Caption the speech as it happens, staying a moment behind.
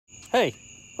Hey,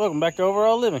 welcome back to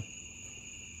Overall Living.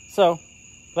 So,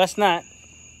 last night,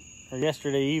 or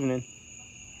yesterday evening,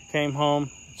 came home,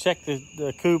 checked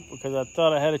the coop because I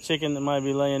thought I had a chicken that might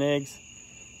be laying eggs.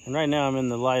 And right now I'm in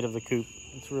the light of the coop.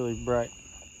 It's really bright.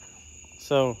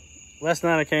 So, last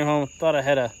night I came home, thought I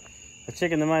had a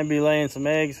chicken that might be laying some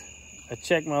eggs. I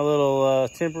checked my little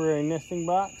temporary nesting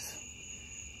box.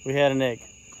 We had an egg.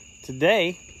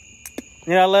 Today,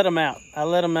 I let them out. I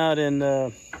let them out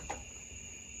in...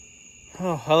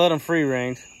 I let them free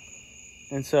range.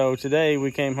 And so today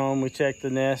we came home, we checked the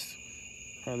nest,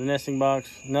 or the nesting box,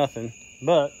 nothing.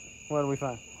 But what did we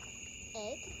find?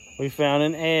 Egg. We found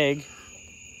an egg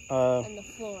On the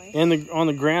floor. on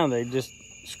the ground. They just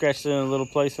scratched it in a little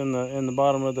place in the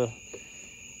bottom of the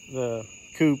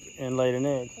coop and laid an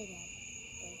egg.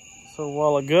 So a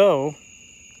while ago,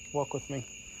 walk with me.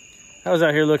 I was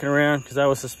out here looking around because I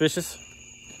was suspicious.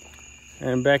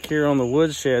 And back here on the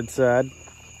woodshed side,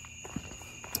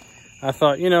 I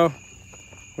thought,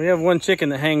 we have one chicken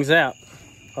that hangs out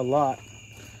a lot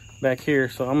back here,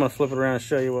 so I'm gonna flip it around and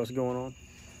show you what's going on.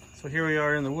 So here we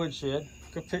are in the woodshed.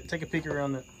 Go take a peek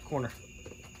around the corner.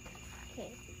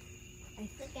 Okay, I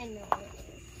think I know what it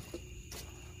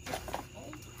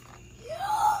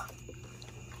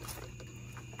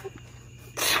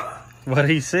is. What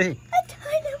do you see? A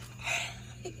ton of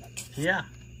eggs. Yeah,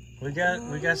 we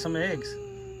got some eggs.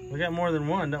 We got more than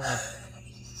one, don't we?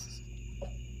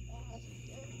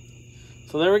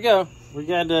 So there we go. We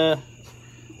got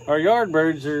our yard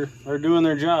birds are doing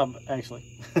their job actually.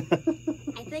 I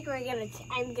think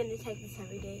I'm gonna take this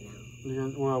every day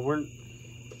now. Well,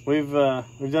 we've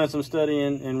done some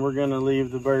studying and we're gonna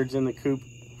leave the birds in the coop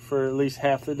for at least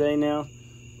half the day now,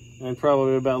 and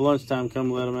probably about lunchtime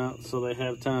come let them out so they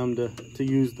have time to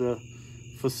use the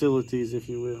facilities, if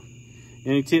you will.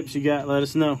 Any tips you got? Let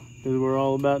us know, because we're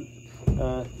all about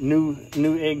new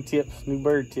egg tips, new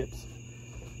bird tips.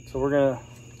 So we're gonna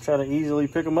try to easily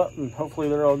pick them up and hopefully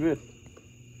they're all good.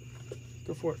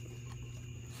 Go for it.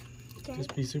 Okay.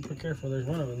 Just be super careful. There's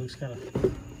one of them looks kind of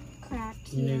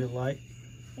cracked. You need a light.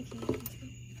 Okay.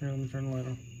 Here, let me turn the light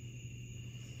on.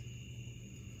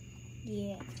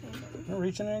 Yeah. I'll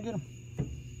reach in there and get them.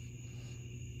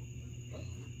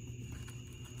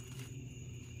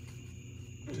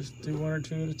 Just do one or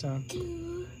two at a time.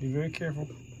 Be very careful.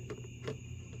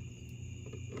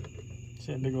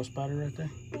 See that big old spider right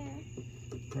there? Where?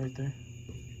 Right there.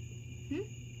 Hmm?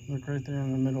 Look right there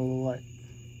in the middle of the light.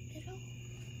 Middle?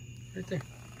 Right there.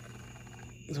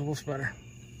 There's a wolf spider.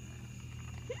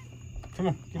 Come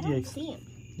on, get the eggs. I don't see him.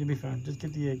 You'll be fine. Just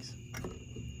get the eggs.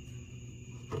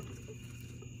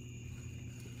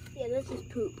 Yeah, that's just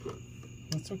poop.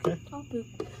 That's okay. All poop.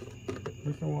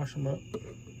 We can wash them up.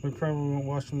 We probably won't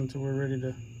wash them until we're ready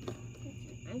to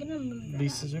I'm gonna move be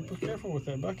that. super careful with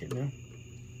that bucket now.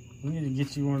 We need to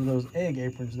get you one of those egg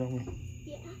aprons, don't we?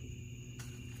 Yeah.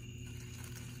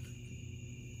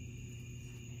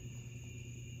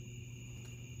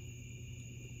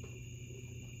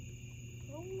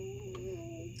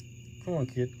 Come on,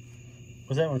 kid.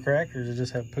 Was that one cracked, or does it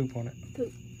just have poop on it?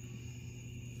 Poop.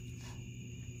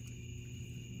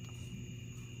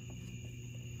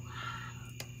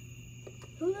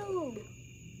 Wow.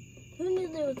 Who knew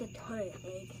there was a ton of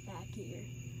eggs back here?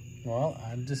 Well,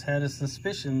 I just had a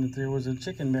suspicion that there was a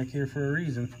chicken back here for a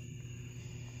reason.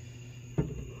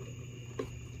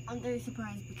 I'm very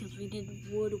surprised because we did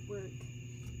woodwork,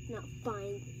 not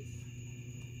find these.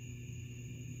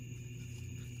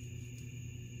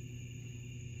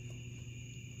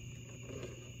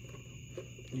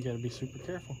 You gotta be super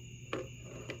careful.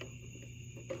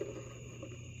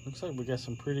 Looks like we got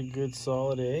some pretty good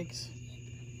solid eggs.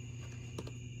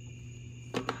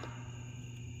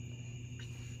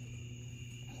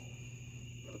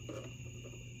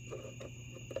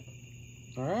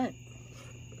 All right,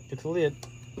 get the lid.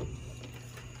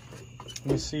 Let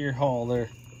me see your haul there.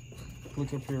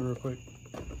 Look up here real quick.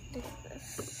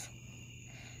 This.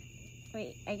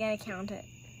 Wait, I gotta count it.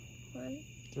 1,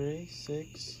 3,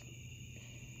 6.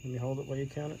 Let me hold it while you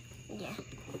count it. Yeah.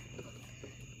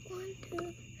 1,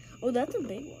 2. Oh, that's a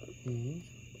big one. Mm-hmm.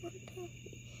 1, 2,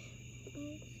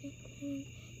 3,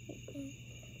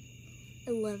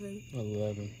 11.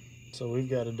 11. So we've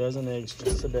got a dozen eggs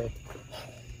just today.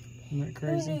 Isn't that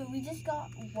crazy? No, we just got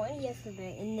one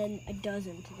yesterday and then a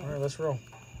dozen today. All right, let's roll.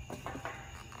 So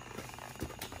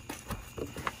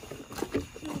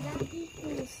that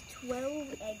equals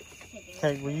 12 eggs today.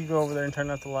 Okay, will you go over there and turn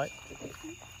out the light?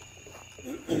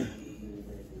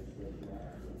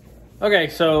 Okay,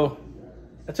 so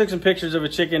I took some pictures of a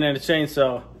chicken and a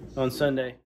chainsaw on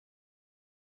Sunday.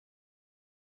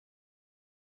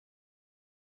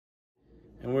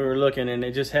 and we were looking, and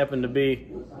it just happened to be,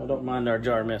 well, don't mind our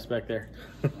jar mess back there.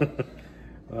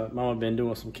 Mama been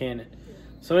doing some canning.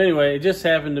 So anyway, it just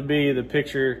happened to be the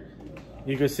picture.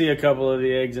 You could see a couple of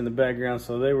the eggs in the background,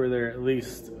 so they were there at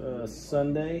least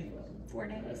Sunday. 4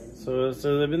 days. So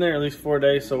they've been there at least 4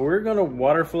 days. So we're gonna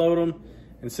water float them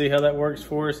and see how that works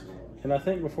for us. And I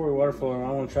think before we water float them,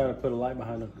 I want to try to put a light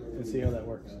behind them and see how that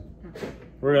works.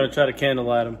 We're gonna try to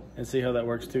candlelight them and see how that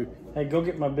works too. Hey, go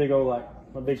get my big old light,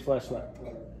 my big flashlight.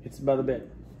 It's by the bed.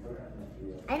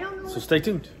 I don't know. So stay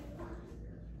tuned.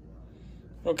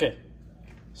 Okay,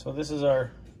 so this is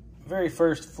our very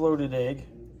first floated egg,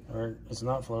 or it's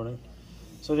not floating.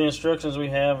 So the instructions we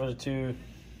have are to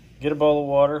get a bowl of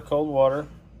water, cold water,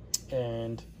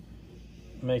 and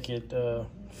make it,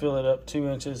 fill it up 2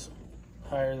 inches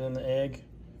higher than the egg.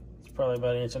 It's probably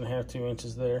about 1.5 inches, 2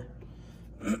 inches there.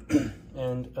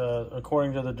 And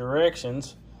according to the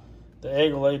directions, the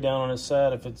egg will lay down on its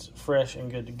side if it's fresh and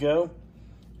good to go.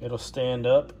 It'll stand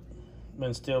up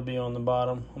and still be on the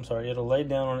bottom. I'm sorry, it'll lay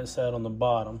down on its side on the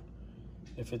bottom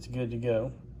if it's good to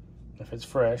go, if it's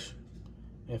fresh.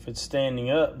 If it's standing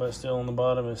up but still on the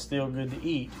bottom, it's still good to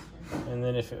eat. And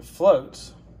then if it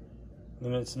floats,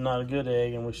 then it's not a good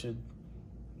egg and we should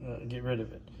get rid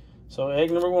of it. So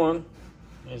egg number 1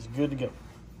 is good to go.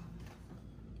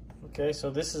 Okay,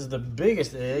 so this is the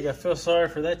biggest egg. I feel sorry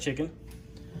for that chicken.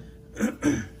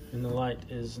 And the light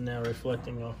is now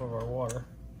reflecting off of our water.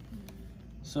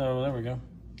 So there we go.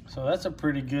 So that's a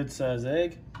pretty good size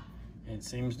egg. It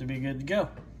seems to be good to go.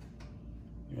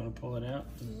 You want to pull it out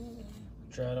and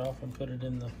dry it off and put it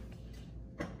in the...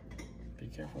 Be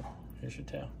careful. Here's your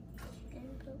towel.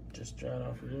 Just dry it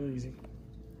off real easy.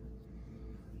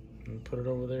 And put it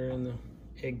over there in the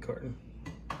egg carton.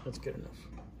 That's good enough.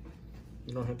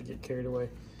 You don't have to get carried away.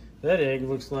 That egg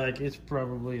looks like it's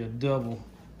probably a double,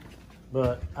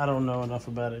 but I don't know enough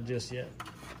about it just yet.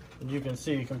 But you can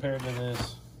see compared to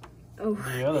this,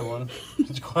 the other one,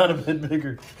 it's quite a bit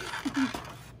bigger.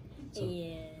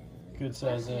 Yeah. Good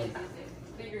size egg.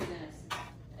 It's bigger than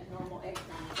a normal egg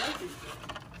from the grocery store.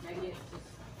 Maybe it's just,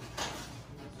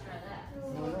 let's try that.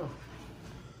 I don't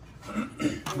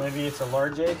know. Maybe it's a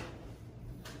large egg.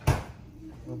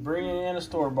 We're bringing in a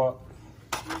store-bought.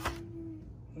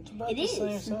 It's about the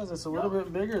same size. It's a little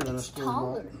bit bigger than a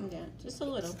store-bought. Yeah, just a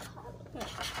little.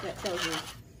 That tells you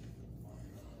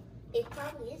It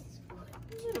probably is.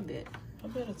 a little bit. I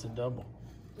bet it's a double,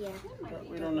 Yeah. but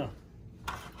we don't know.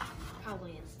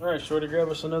 Probably is. All right, Shorty, grab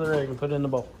us another egg and put it in the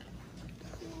bowl.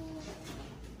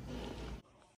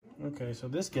 Okay, so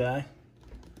this guy,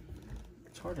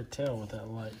 it's hard to tell with that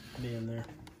light being there.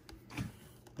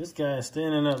 This guy is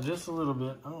standing up just a little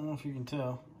bit. I don't know if you can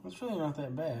tell. It's really not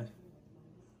that bad.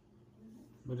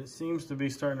 But it seems to be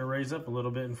starting to raise up a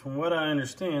little bit. And from what I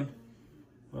understand,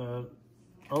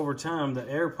 over time, the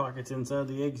air pockets inside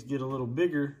the eggs get a little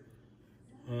bigger.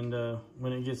 And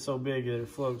when it gets so big that it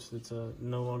floats, it's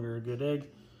no longer a good egg.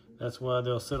 That's why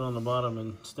they'll sit on the bottom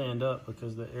and stand up,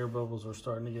 because the air bubbles are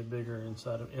starting to get bigger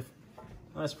inside of it.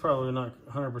 That's probably not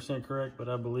 100% correct, but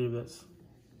I believe that's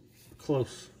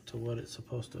close to what it's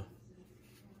supposed to,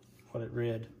 what it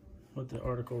read, what the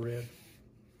article read.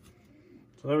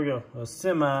 So there we go, a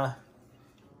semi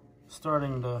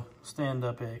starting to stand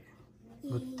up egg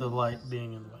with the light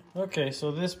being in the way. Okay,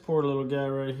 so this poor little guy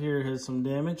right here has some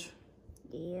damage.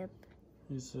 Yep.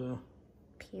 He's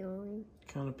Peeling.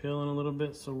 kind of peeling a little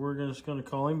bit, so we're just going to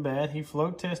call him bad. He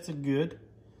float tested good,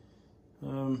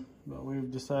 but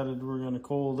we've decided we're going to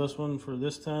cull this one for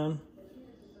this time.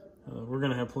 We're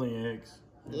going to have plenty of eggs.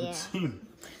 Yeah.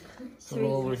 So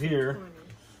over here,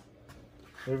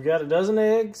 we've got a dozen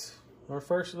eggs. Our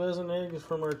first dozen eggs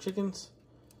from our chickens.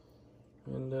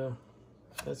 And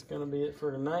that's going to be it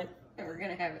for tonight. And we're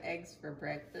going to have eggs for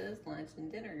breakfast, lunch,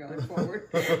 and dinner going forward.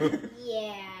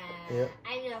 Yeah. Yep.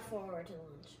 I'm not forward to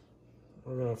lunch.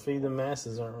 We're going to feed the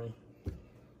masses, aren't we?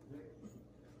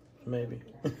 Maybe.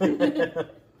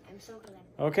 I'm so glad.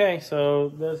 Okay, so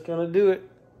that's going to do it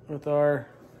with our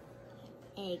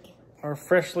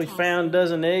freshly found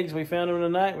dozen eggs. We found them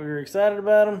tonight. We were excited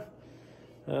about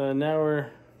them. Now we're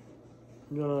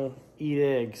going to eat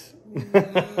eggs.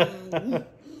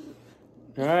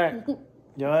 All right.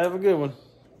 Y'all have a good one.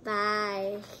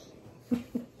 Bye.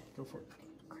 Go for it.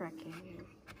 Cracking.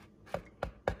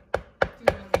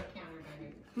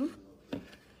 It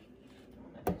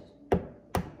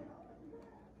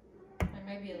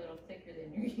may be a little thicker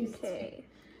than you're used to. Okay.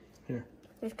 Here.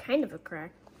 There's kind of a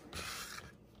crack.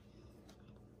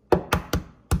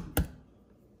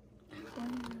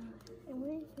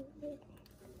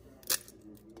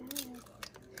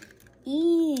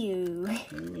 Ew.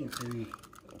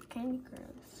 It's kind of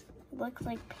gross. It looks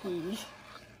like pee.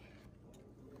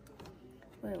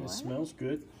 Wait, It what? smells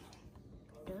good.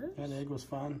 Does? That egg was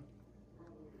fine.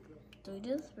 Do we do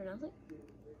this for nothing?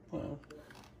 Well,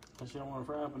 unless you don't want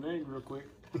to fry up an egg real quick.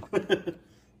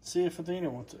 See if Athena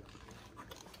wants it.